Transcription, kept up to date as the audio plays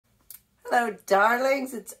Hello,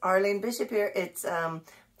 darlings. It's Arlene Bishop here. It's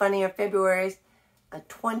Funnier February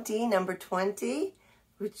 20, number 20,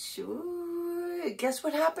 which, ooh, guess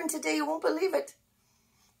what happened today? You won't believe it.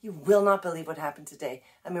 You will not believe what happened today.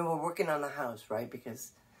 I mean, we're working on the house, right?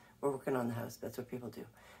 Because we're working on the house. That's what people do.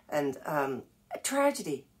 And a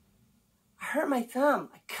tragedy. I hurt my thumb.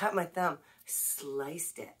 I cut my thumb. I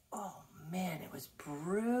sliced it. Oh, man, it was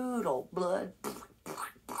brutal. Blood.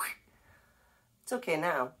 It's okay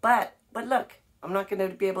now. But look, I'm not going to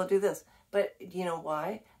be able to do this. But you know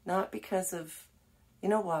why? Not because of, you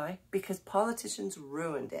know why? Because politicians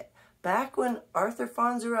ruined it. Back when Arthur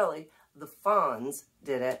Fonzarelli, the Fonz,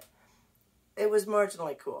 did it, it was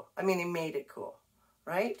marginally cool. I mean, he made it cool,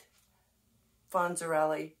 right?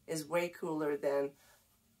 Fonzarelli is way cooler than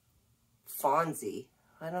Fonzie.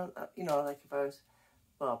 I don't, you know, like if I was,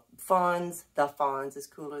 well, Fonz, the Fonz is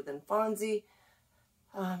cooler than Fonzie,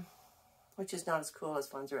 which is not as cool as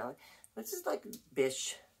Fonzarelli, which is like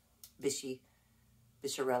Bisharelli.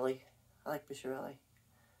 I like Bisharelli.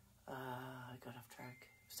 I got off track.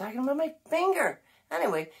 I was talking about my finger.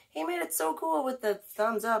 Anyway, he made it so cool with the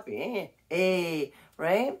thumbs up,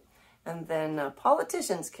 right? And then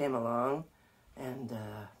politicians came along and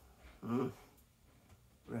ruined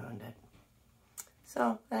it.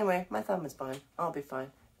 So anyway, my thumb is fine. I'll be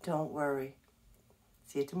fine. Don't worry.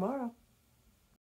 See you tomorrow.